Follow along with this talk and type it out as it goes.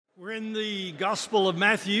We're in the Gospel of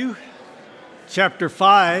Matthew, chapter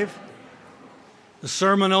 5, the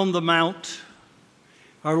Sermon on the Mount.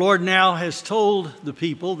 Our Lord now has told the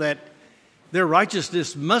people that their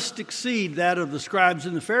righteousness must exceed that of the scribes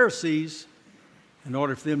and the Pharisees in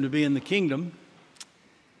order for them to be in the kingdom.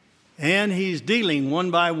 And he's dealing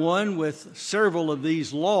one by one with several of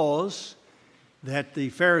these laws that the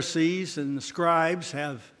Pharisees and the scribes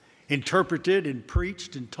have interpreted and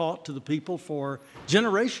preached and taught to the people for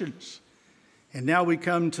generations. And now we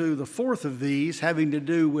come to the fourth of these, having to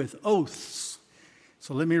do with oaths.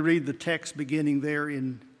 So let me read the text beginning there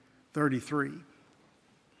in 33.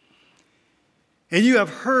 And you have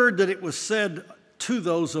heard that it was said to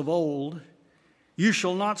those of old, you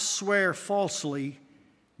shall not swear falsely,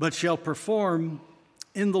 but shall perform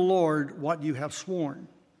in the Lord what you have sworn.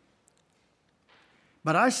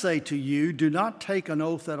 But I say to you, do not take an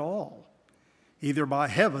oath at all, either by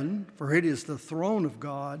heaven, for it is the throne of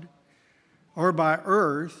God, or by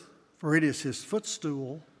earth, for it is his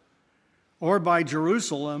footstool, or by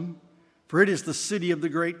Jerusalem, for it is the city of the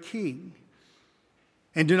great king.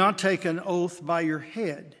 And do not take an oath by your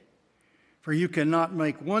head, for you cannot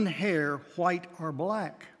make one hair white or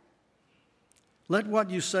black. Let what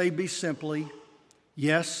you say be simply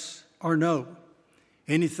yes or no.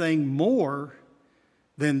 Anything more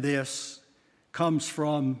than this comes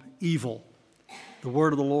from evil. The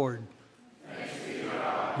word of the Lord. Thanks be to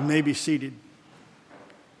God. You may be seated.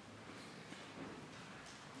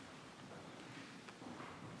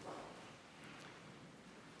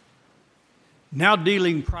 Now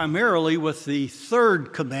dealing primarily with the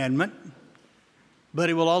third commandment,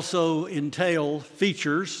 but it will also entail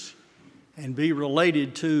features and be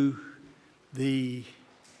related to the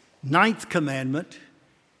ninth commandment.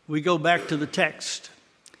 We go back to the text.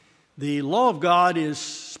 The law of God is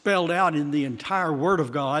spelled out in the entire Word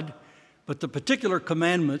of God, but the particular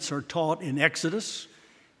commandments are taught in Exodus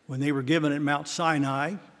when they were given at Mount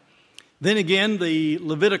Sinai. Then again, the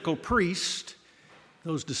Levitical priest,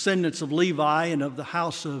 those descendants of Levi and of the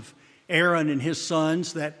house of Aaron and his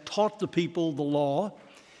sons that taught the people the law,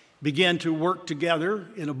 began to work together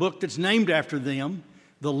in a book that's named after them,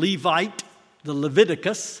 the Levite, the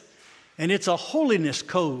Leviticus, and it's a holiness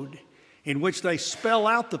code in which they spell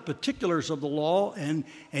out the particulars of the law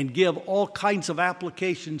and give all kinds of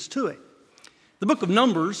applications to it. The book of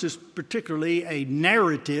Numbers is particularly a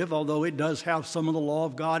narrative, although it does have some of the law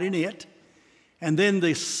of God in it. And then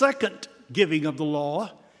the second giving of the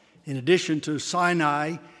law, in addition to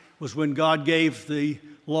Sinai, was when God gave the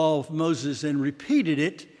law of Moses and repeated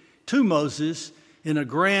it to Moses in a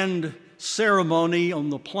grand ceremony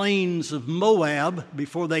on the plains of Moab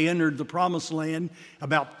before they entered the promised land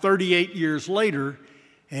about 38 years later,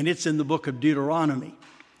 and it's in the book of Deuteronomy.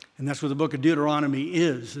 And that's what the book of Deuteronomy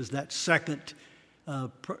is that second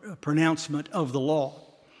pronouncement of the law.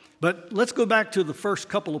 But let's go back to the first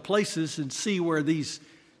couple of places and see where these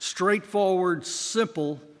straightforward,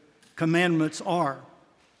 simple commandments are.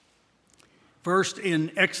 First,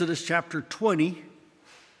 in Exodus chapter 20,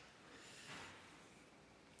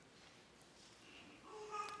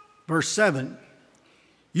 verse 7,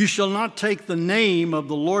 you shall not take the name of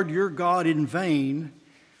the Lord your God in vain,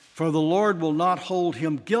 for the Lord will not hold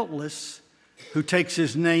him guiltless who takes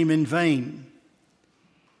his name in vain.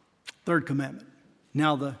 Third commandment.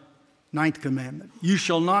 Now the ninth commandment. You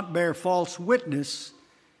shall not bear false witness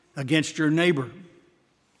against your neighbor.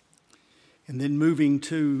 And then moving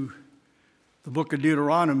to the book of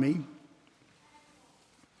Deuteronomy,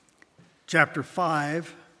 chapter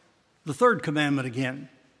 5, the third commandment again.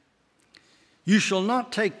 You shall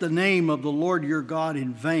not take the name of the Lord your God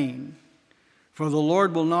in vain, for the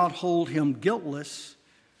Lord will not hold him guiltless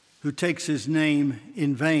who takes his name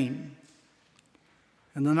in vain.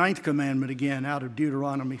 And the ninth commandment again out of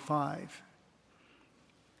Deuteronomy 5.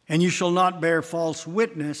 And you shall not bear false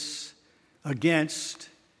witness against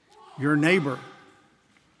your neighbor.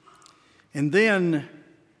 And then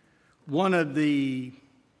one of the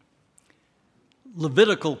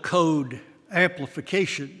Levitical code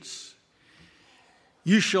amplifications.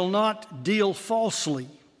 You shall not deal falsely.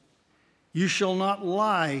 You shall not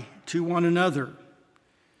lie to one another.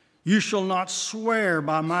 You shall not swear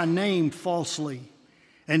by my name falsely,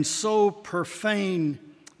 and so profane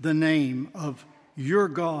the name of your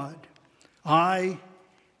God. I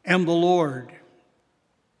am the Lord.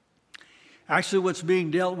 Actually, what's being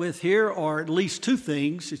dealt with here are at least two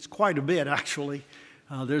things. It's quite a bit, actually.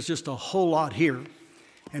 There's just a whole lot here.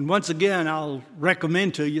 And once again, I'll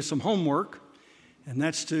recommend to you some homework. And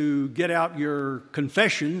that's to get out your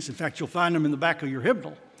confessions. In fact, you'll find them in the back of your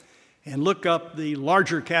hymnal. And look up the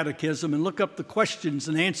larger catechism and look up the questions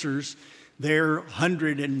and answers there,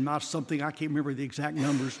 100 and not something, I can't remember the exact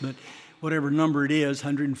numbers, but whatever number it is,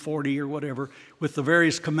 140 or whatever, with the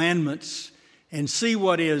various commandments, and see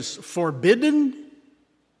what is forbidden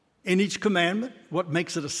in each commandment, what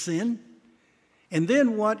makes it a sin, and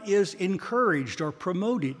then what is encouraged or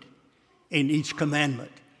promoted in each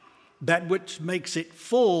commandment, that which makes it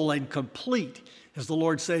full and complete. As the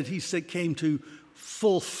Lord said, He came to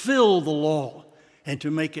fulfill the law and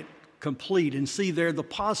to make it complete, and see there the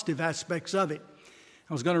positive aspects of it.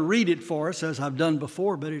 I was going to read it for us as I've done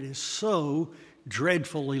before, but it is so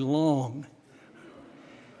dreadfully long.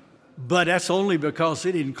 But that's only because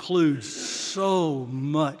it includes so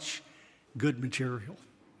much good material.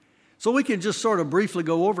 So we can just sort of briefly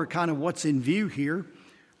go over kind of what's in view here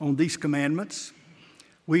on these commandments.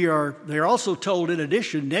 They're also told in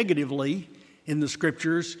addition negatively in the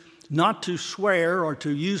Scriptures not to swear or to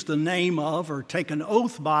use the name of or take an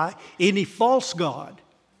oath by any false god.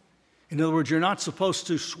 In other words, you're not supposed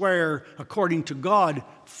to swear according to God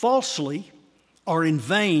falsely or in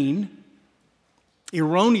vain,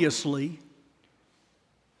 erroneously,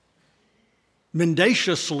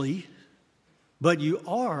 mendaciously, but you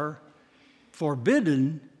are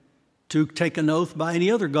forbidden to take an oath by any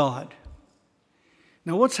other god.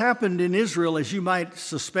 Now, what's happened in Israel, as you might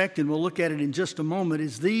suspect, and we'll look at it in just a moment,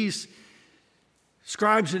 is these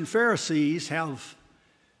scribes and Pharisees have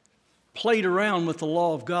played around with the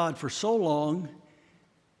law of God for so long,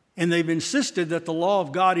 and they've insisted that the law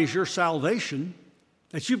of God is your salvation,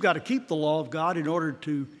 that you've got to keep the law of God in order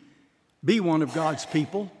to be one of God's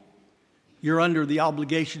people. You're under the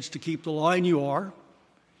obligations to keep the law, and you are.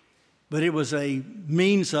 But it was a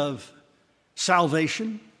means of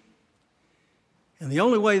salvation. And the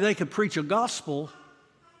only way they could preach a gospel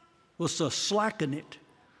was to slacken it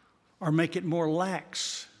or make it more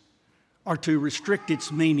lax or to restrict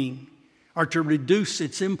its meaning or to reduce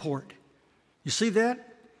its import. You see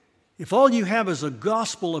that? If all you have is a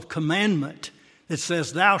gospel of commandment that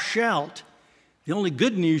says thou shalt, the only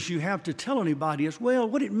good news you have to tell anybody is, well,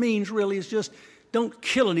 what it means really is just don't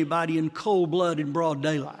kill anybody in cold blood in broad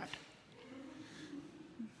daylight.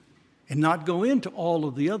 And not go into all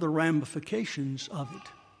of the other ramifications of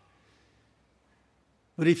it.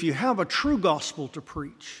 But if you have a true gospel to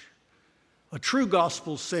preach, a true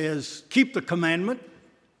gospel says, keep the commandment,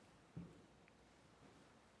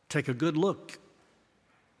 take a good look.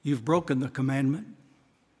 You've broken the commandment.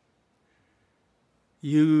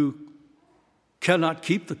 You cannot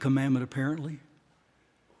keep the commandment, apparently.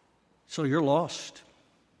 So you're lost.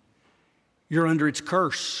 You're under its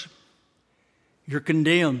curse. You're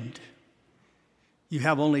condemned. You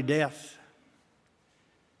have only death.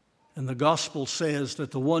 And the gospel says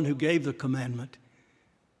that the one who gave the commandment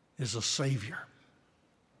is a Savior.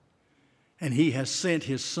 And He has sent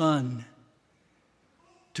His Son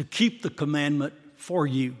to keep the commandment for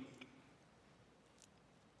you.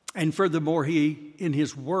 And furthermore, He, in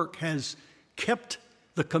His work, has kept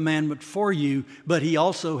the commandment for you, but He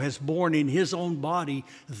also has borne in His own body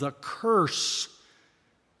the curse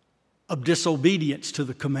of disobedience to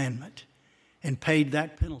the commandment and paid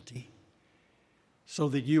that penalty, so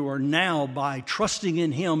that you are now, by trusting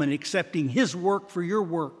in Him and accepting His work for your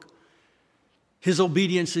work, His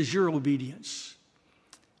obedience is your obedience,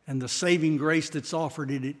 and the saving grace that's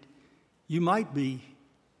offered in it, you might be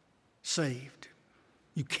saved.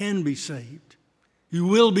 You can be saved. You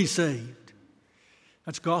will be saved.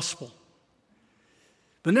 That's gospel.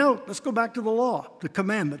 But now let's go back to the law, the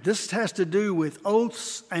commandment. This has to do with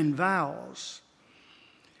oaths and vows.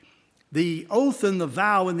 The oath and the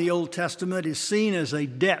vow in the Old Testament is seen as a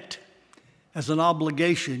debt, as an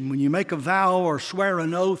obligation. When you make a vow or swear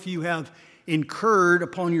an oath, you have incurred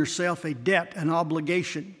upon yourself a debt, an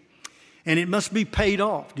obligation, and it must be paid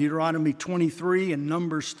off. Deuteronomy 23 and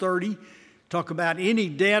Numbers 30 talk about any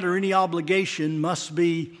debt or any obligation must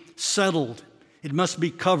be settled. It must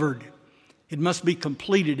be covered. It must be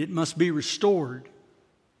completed. It must be restored.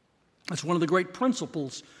 That's one of the great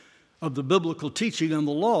principles of the biblical teaching on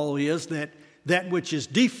the law, is that that which is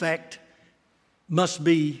defect must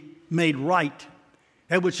be made right.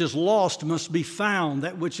 That which is lost must be found.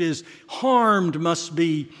 That which is harmed must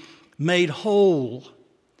be made whole.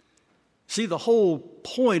 See, the whole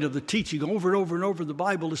point of the teaching over and over and over in the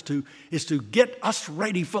Bible is to get us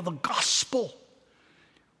ready for the gospel.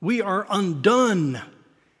 We are undone.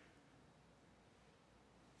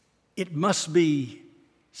 It must be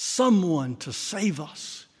someone to save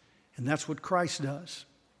us. And that's what Christ does.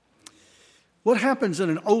 What happens in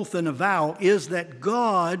an oath and a vow is that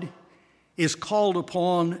God is called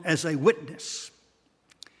upon as a witness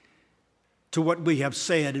to what we have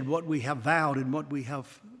said and what we have vowed and what we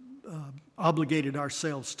have obligated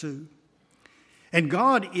ourselves to. And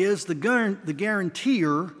God is the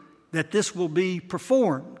guarantor that this will be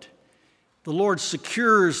performed. The Lord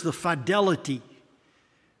secures the fidelity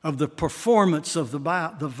of the performance of the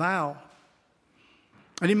vow.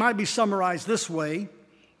 And it might be summarized this way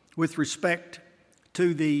with respect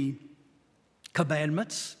to the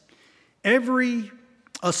commandments. Every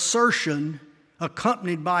assertion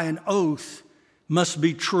accompanied by an oath must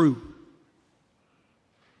be true.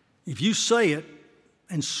 If you say it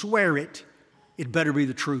and swear it, it better be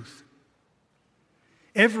the truth.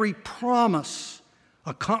 Every promise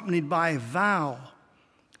accompanied by a vow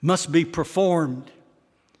must be performed.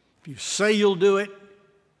 If you say you'll do it,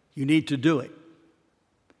 you need to do it.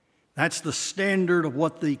 That's the standard of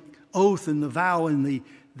what the oath and the vow and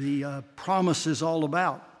the promise is all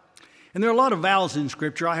about. And there are a lot of vows in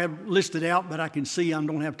Scripture I have listed out, but I can see I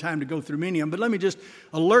don't have time to go through many of them. But let me just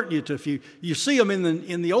alert you to a few. You see them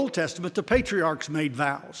in the Old Testament. The patriarchs made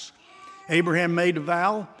vows. Abraham made a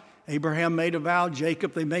vow.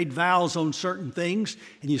 Jacob, they made vows on certain things.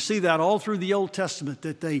 And you see that all through the Old Testament,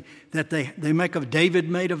 that they make of David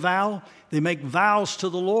made a vow. They make vows to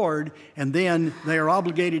the Lord, and then they are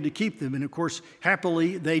obligated to keep them. And of course,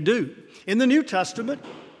 happily they do. In the New Testament,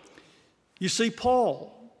 you see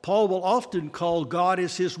Paul. Paul will often call God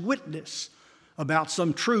as his witness about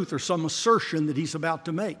some truth or some assertion that he's about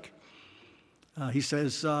to make. He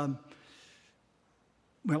says, well,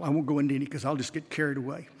 I won't go into any because I'll just get carried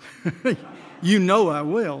away. You know I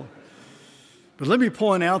will. But let me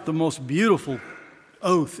point out the most beautiful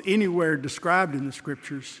oath anywhere described in the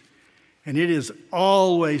Scriptures, and it is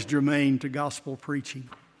always germane to gospel preaching.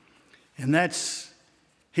 And that's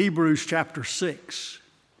Hebrews chapter 6.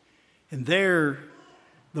 And there,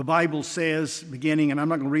 the Bible says, beginning, and I'm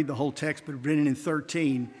not going to read the whole text, but written in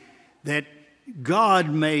 13, that God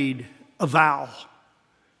made a vow.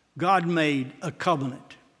 God made a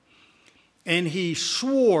covenant. And he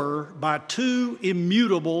swore by two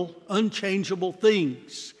immutable, unchangeable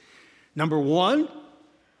things. Number one,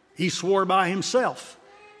 he swore by himself,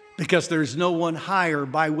 because there's no one higher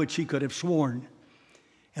by which he could have sworn.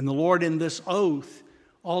 And the Lord in this oath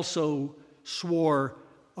also swore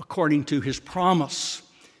according to his promise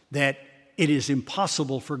that it is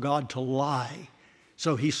impossible for God to lie.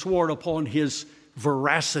 So he swore upon his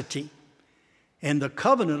veracity. And the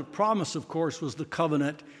covenant of promise, of course, was the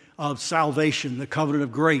covenant of salvation, the covenant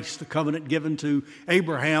of grace, the covenant given to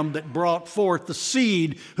Abraham that brought forth the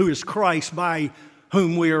seed who is Christ, by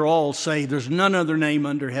whom we are all saved. There's none other name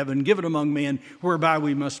under heaven given among men whereby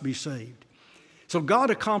we must be saved. So God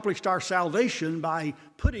accomplished our salvation by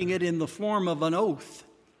putting it in the form of an oath.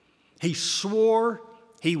 He swore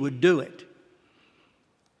he would do it.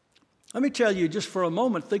 Let me tell you just for a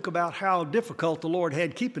moment, think about how difficult the Lord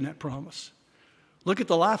had keeping that promise. Look at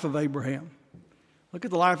the life of Abraham. Look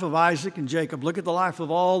at the life of Isaac and Jacob. Look at the life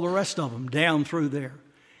of all the rest of them down through there.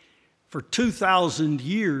 For 2,000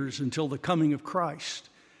 years until the coming of Christ,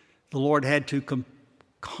 the Lord had to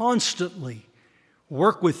constantly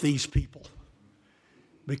work with these people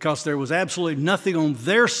because there was absolutely nothing on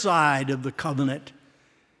their side of the covenant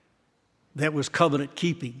that was covenant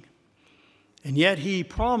keeping. And yet he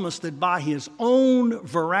promised that by his own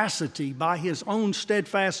veracity, by his own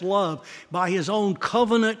steadfast love, by his own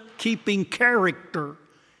covenant keeping character,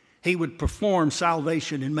 he would perform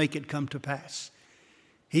salvation and make it come to pass.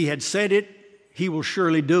 He had said it, he will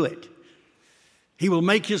surely do it. He will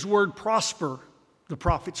make his word prosper, the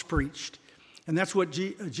prophets preached. And that's what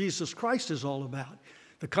Jesus Christ is all about.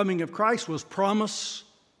 The coming of Christ was promise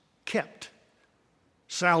kept,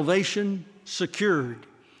 salvation secured.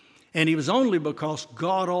 And it was only because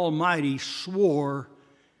God Almighty swore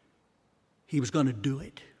he was going to do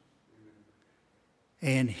it.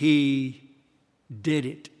 And he did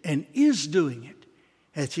it and is doing it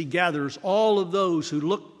as he gathers all of those who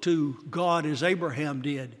look to God as Abraham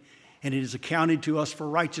did. And it is accounted to us for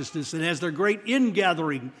righteousness. And as their great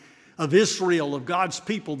ingathering of Israel, of God's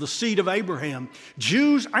people, the seed of Abraham,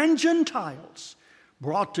 Jews and Gentiles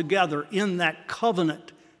brought together in that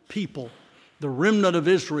covenant people, the remnant of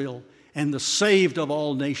Israel and the saved of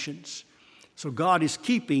all nations. So God is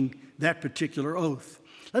keeping that particular oath.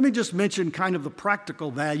 Let me just mention kind of the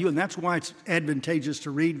practical value, and that's why it's advantageous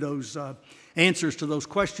to read those answers to those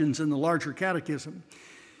questions in the larger catechism.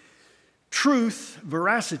 Truth,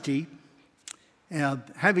 veracity,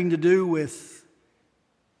 having to do with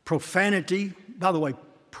profanity. By the way,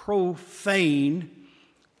 profane,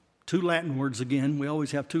 two Latin words again. We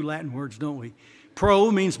always have two Latin words, don't we?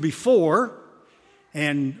 Pro means before,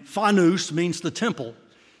 and fanus means the temple.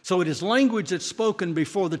 So it is language that's spoken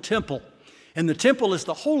before the temple. And the temple is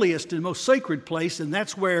the holiest and most sacred place, and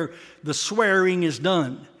that's where the swearing is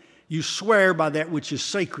done. You swear by that which is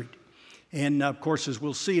sacred. And of course, as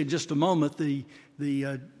we'll see in just a moment, the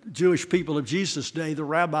Jewish people of Jesus' day, the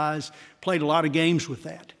rabbis played a lot of games with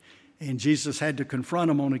that. And Jesus had to confront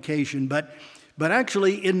them on occasion. But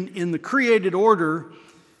actually, in the created order,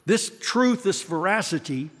 this truth, this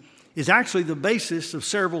veracity, is actually the basis of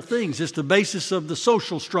several things. It's the basis of the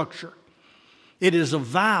social structure. It is a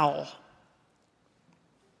vow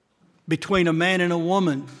between a man and a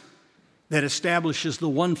woman that establishes the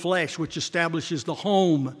one flesh, which establishes the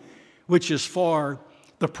home, which is for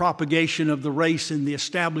the propagation of the race and the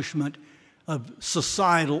establishment of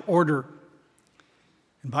societal order.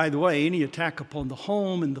 And by the way, any attack upon the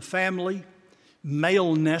home and the family,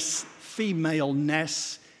 maleness,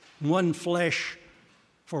 femaleness, one flesh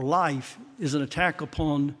for life, is an attack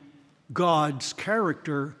upon God's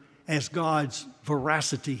character as God's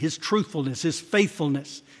veracity, His truthfulness, His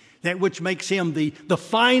faithfulness, that which makes Him the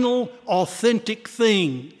final authentic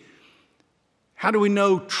thing. How do we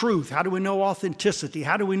know truth? How do we know authenticity?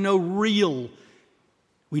 How do we know real?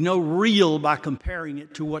 We know real by comparing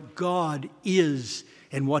it to what God is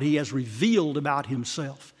and what He has revealed about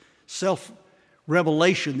Himself.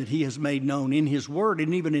 Self-revelation that He has made known in His Word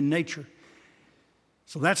and even in nature.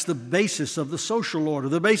 So that's the basis of the social order.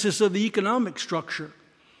 The basis of the economic structure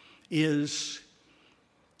is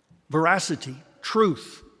veracity,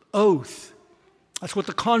 truth, oath. That's what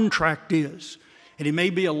the contract is. And it may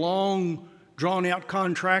be a long, drawn-out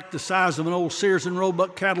contract the size of an old Sears and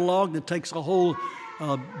Roebuck catalog that takes a whole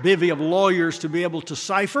bevy of lawyers to be able to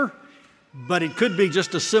cipher, but it could be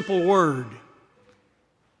just a simple word.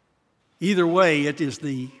 Either way, it is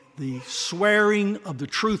the swearing of the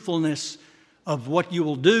truthfulness of what you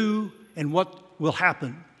will do and what will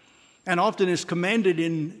happen. And often is commanded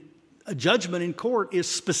in a judgment in court is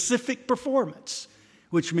specific performance,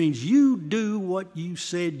 which means you do what you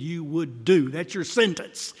said you would do. That's your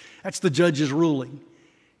sentence. That's the judge's ruling.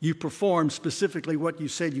 You perform specifically what you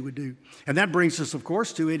said you would do. And that brings us, of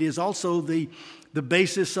course, to it is also the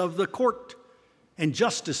basis of the court and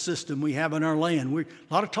justice system we have in our land.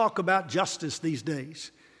 A lot of talk about justice these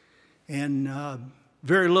days, and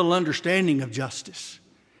very little understanding of justice.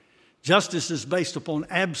 Justice is based upon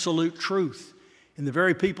absolute truth. And the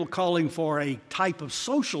very people calling for a type of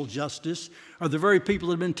social justice are the very people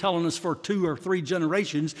that have been telling us for 2 or 3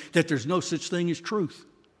 generations that there's no such thing as truth.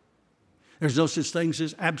 There's no such thing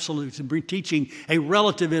as absolutes. And we're teaching a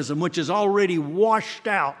relativism which has already washed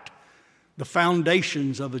out the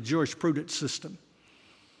foundations of a jurisprudence system.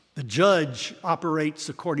 The judge operates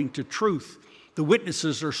according to truth. The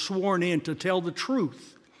witnesses are sworn in to tell the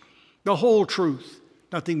truth, the whole truth,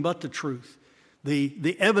 nothing but the truth.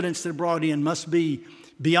 The evidence they're brought in must be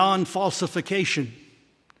beyond falsification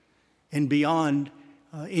and beyond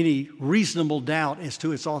any reasonable doubt as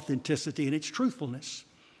to its authenticity and its truthfulness.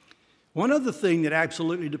 One other thing that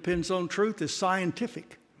absolutely depends on truth is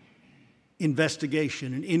scientific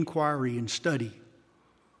investigation and inquiry and study.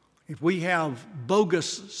 If we have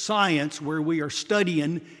bogus science where we are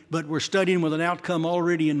studying, but we're studying with an outcome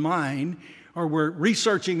already in mind, or we're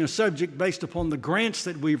researching a subject based upon the grants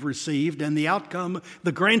that we've received and the outcome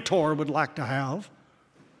the grantor would like to have,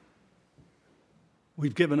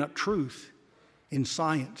 we've given up truth in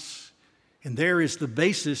science. And there is the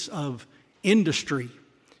basis of industry,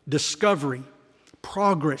 discovery,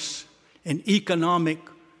 progress, and economic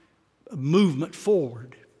movement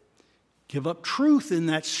forward. Give up truth in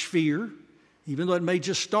that sphere, even though it may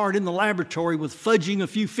just start in the laboratory with fudging a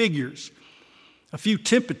few figures, a few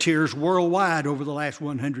temperatures worldwide over the last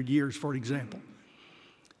 100 years, for example.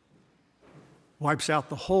 Wipes out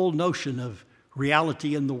the whole notion of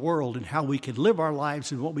reality in the world and how we can live our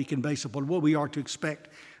lives and what we can base upon, what we are to expect.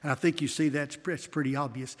 And I think you see that's pretty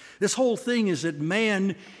obvious. This whole thing is that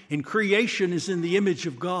man in creation is in the image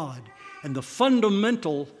of God. And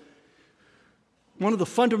one of the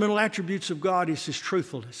fundamental attributes of God is His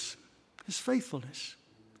truthfulness, His faithfulness,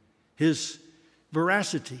 His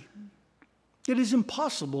veracity. It is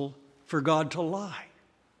impossible for God to lie.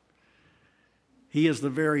 He is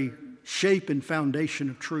the very shape and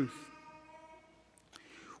foundation of truth.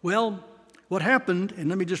 Well, what happened, and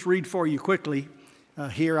let me just read for you quickly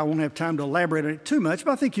here. I won't have time to elaborate on it too much,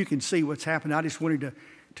 but I think you can see what's happened. I just wanted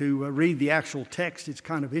to read the actual text. It's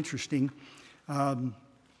kind of interesting.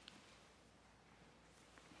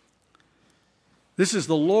 This is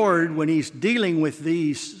the Lord when He's dealing with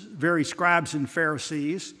these very scribes and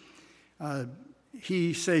Pharisees.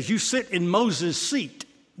 He says, you sit in Moses' seat.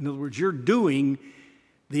 In other words, you're doing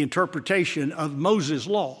the interpretation of Moses'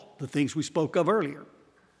 law, the things we spoke of earlier.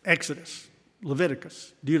 Exodus,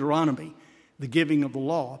 Leviticus, Deuteronomy, the giving of the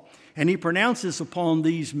law. And He pronounces upon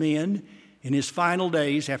these men in his final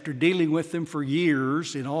days, after dealing with them for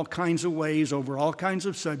years in all kinds of ways, over all kinds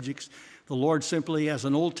of subjects, the Lord simply, as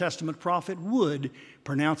an Old Testament prophet would,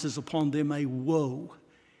 pronounces upon them a woe.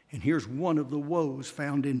 And here's one of the woes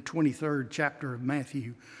found in 23rd chapter of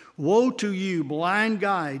Matthew. Woe to you, blind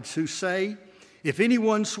guides, who say, if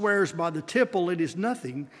anyone swears by the temple, it is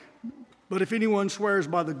nothing. But if anyone swears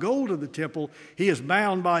by the gold of the temple, he is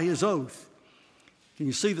bound by his oath. Can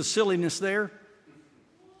you see the silliness there?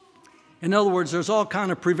 In other words, there's all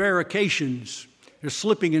kind of prevarications. There's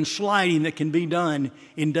slipping and sliding that can be done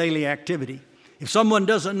in daily activity. If someone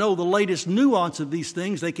doesn't know the latest nuance of these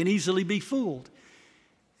things, they can easily be fooled.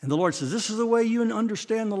 And the Lord says, this is the way you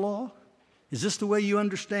understand the law? Is this the way you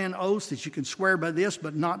understand oaths, that you can swear by this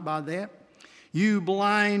but not by that? You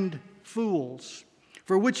blind fools,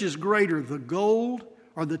 for which is greater, the gold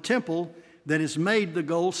or the temple that has made the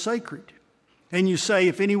gold sacred? And you say,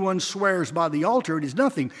 if anyone swears by the altar, it is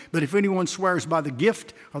nothing. But if anyone swears by the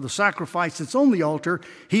gift or the sacrifice that's on the altar,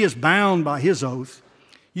 he is bound by his oath.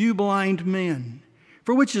 You blind men,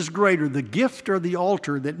 for which is greater, the gift or the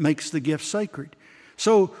altar that makes the gift sacred?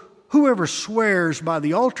 So whoever swears by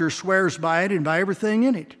the altar swears by it and by everything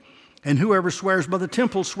in it. And whoever swears by the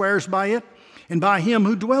temple swears by it and by him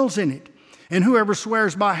who dwells in it. And whoever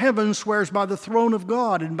swears by heaven swears by the throne of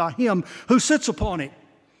God and by him who sits upon it.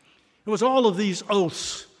 It was all of these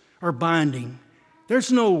oaths are binding.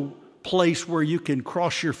 There's no place where you can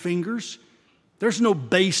cross your fingers. There's no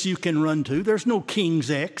base you can run to. There's no King's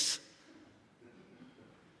X.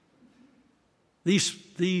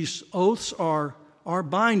 These oaths are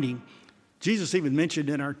binding. Jesus even mentioned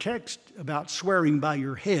in our text about swearing by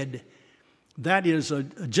your head. That is a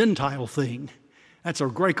Gentile thing. That's a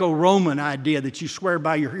Greco-Roman idea that you swear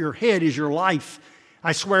by your head is your life.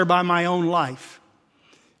 I swear by my own life.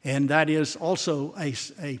 And that is also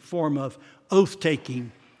a form of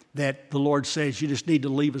oath-taking that the Lord says you just need to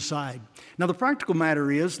leave aside. Now, the practical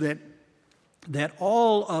matter is that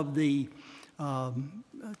all of the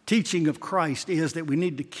teaching of Christ is that we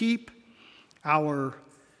need to keep our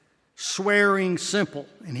swearing simple.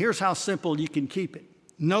 And here's how simple you can keep it.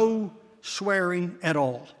 No swearing at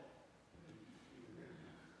all.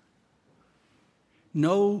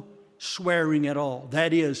 No swearing at all.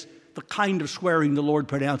 That is the kind of swearing the Lord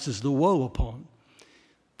pronounces the woe upon.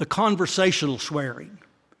 The conversational swearing,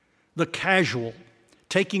 the casual,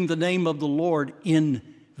 taking the name of the Lord in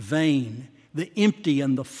vain, the empty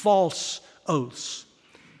and the false oaths.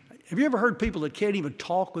 Have you ever heard people that can't even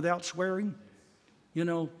talk without swearing? You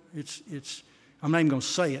know, it's I'm not even going to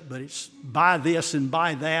say it, but it's by this and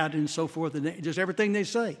by that and so forth, and just everything they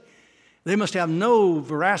say. They must have no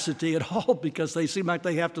veracity at all because they seem like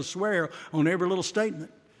they have to swear on every little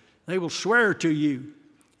statement. They will swear to you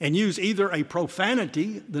and use either a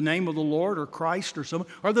profanity, the name of the Lord or Christ or something,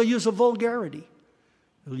 or they'll use a vulgarity.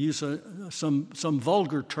 They'll use some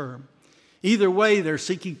vulgar term. Either way, they're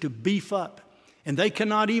seeking to beef up. And they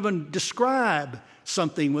cannot even describe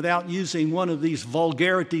something without using one of these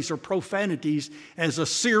vulgarities or profanities as a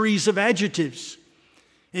series of adjectives.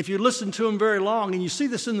 If you listen to them very long, and you see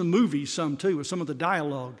this in the movies some too, with some of the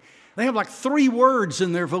dialogue, they have like 3 words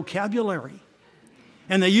in their vocabulary.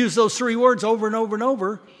 And they use those 3 words over and over and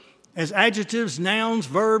over as adjectives, nouns,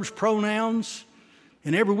 verbs, pronouns,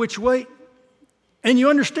 in every which way. And you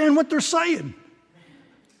understand what they're saying.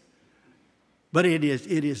 But it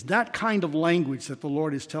is that kind of language that the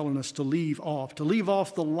Lord is telling us to leave off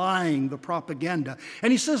the lying, the propaganda. And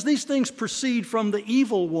he says these things proceed from the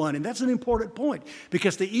evil one. And that's an important point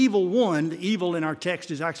because the evil one, the evil in our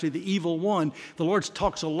text is actually the evil one. The Lord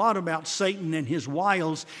talks a lot about Satan and his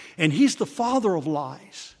wiles, and he's the father of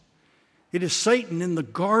lies. It is Satan in the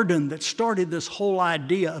garden that started this whole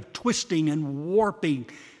idea of twisting and warping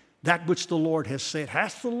that which the Lord has said.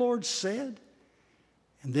 Hath the Lord said?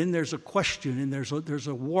 And then there's a question and there's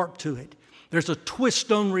a warp to it. There's a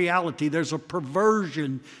twist on reality. There's a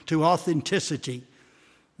perversion to authenticity.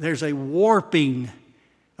 There's a warping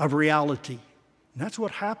of reality. And that's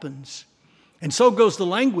what happens. And so goes the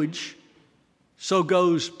language. So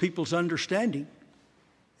goes people's understanding.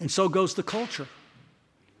 And so goes the culture.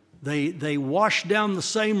 They wash down the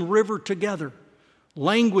same river together.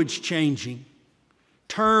 Language changing.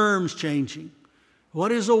 Terms changing.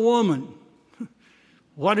 What is a woman?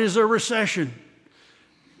 What is a recession?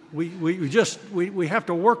 We have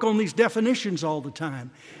to work on these definitions all the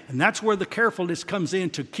time. And that's where the carefulness comes in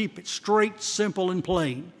to keep it straight, simple, and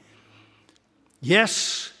plain.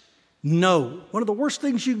 Yes, no. One of the worst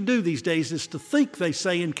things you can do these days is to think they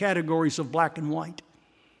say in categories of black and white.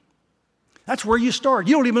 That's where you start.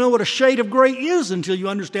 You don't even know what a shade of gray is until you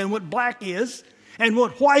understand what black is. and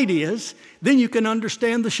what white is, then you can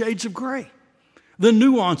understand the shades of gray. The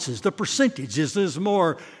nuances, the percentage. Is this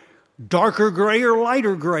more darker gray or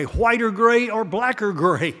lighter gray, whiter gray or blacker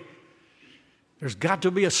gray? There's got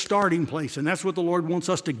to be a starting place, and that's what the Lord wants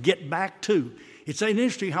us to get back to. It's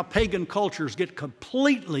interesting how pagan cultures get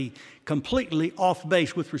completely off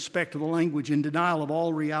base with respect to the language, in denial of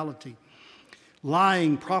all reality.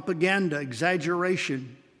 Lying, propaganda,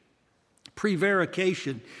 exaggeration,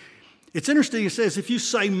 prevarication. It's interesting, it says, if you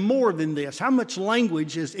say more than this, how much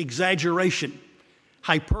language is exaggeration,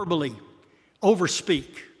 hyperbole, overspeak,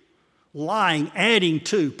 lying, adding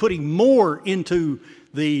to, putting more into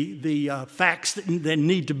the facts that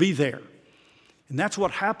need to be there. And that's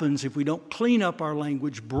what happens if we don't clean up our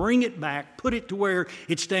language, bring it back, put it to where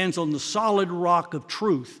it stands on the solid rock of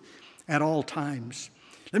truth at all times.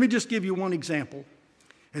 Let me just give you one example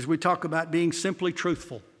as we talk about being simply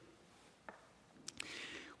truthful.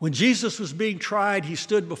 When Jesus was being tried, he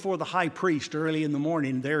stood before the high priest early in the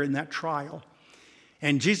morning there in that trial.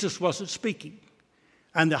 And Jesus wasn't speaking.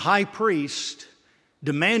 And the high priest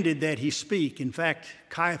demanded that he speak. In fact,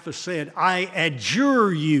 Caiaphas said, "I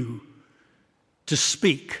adjure you to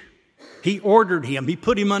speak." He ordered him. He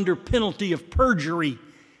put him under penalty of perjury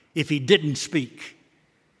if he didn't speak.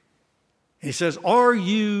 He says, "Are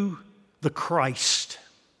you the Christ?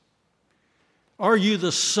 Are you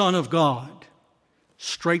the Son of God?"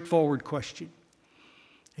 Straightforward question.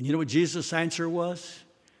 And you know what Jesus' answer was?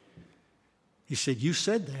 He said, "You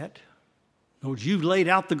said that. Lord, you've laid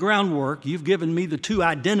out the groundwork. You've given me the two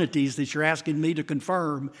identities that you're asking me to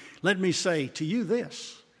confirm. Let me say to you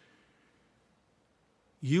this.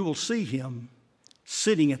 You will see him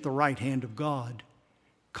sitting at the right hand of God,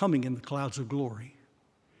 coming in the clouds of glory."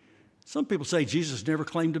 Some people say Jesus never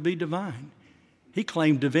claimed to be divine. He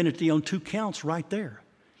claimed divinity on two counts right there.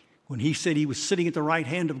 When he said he was sitting at the right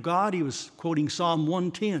hand of God, he was quoting Psalm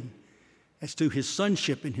 110 as to his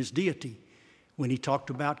sonship and his deity. When he talked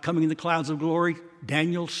about coming in the clouds of glory,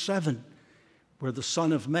 Daniel 7, where the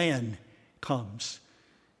Son of Man comes.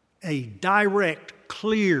 A direct,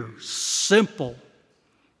 clear, simple,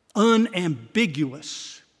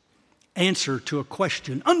 unambiguous answer to a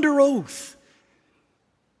question under oath.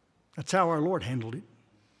 That's how our Lord handled it.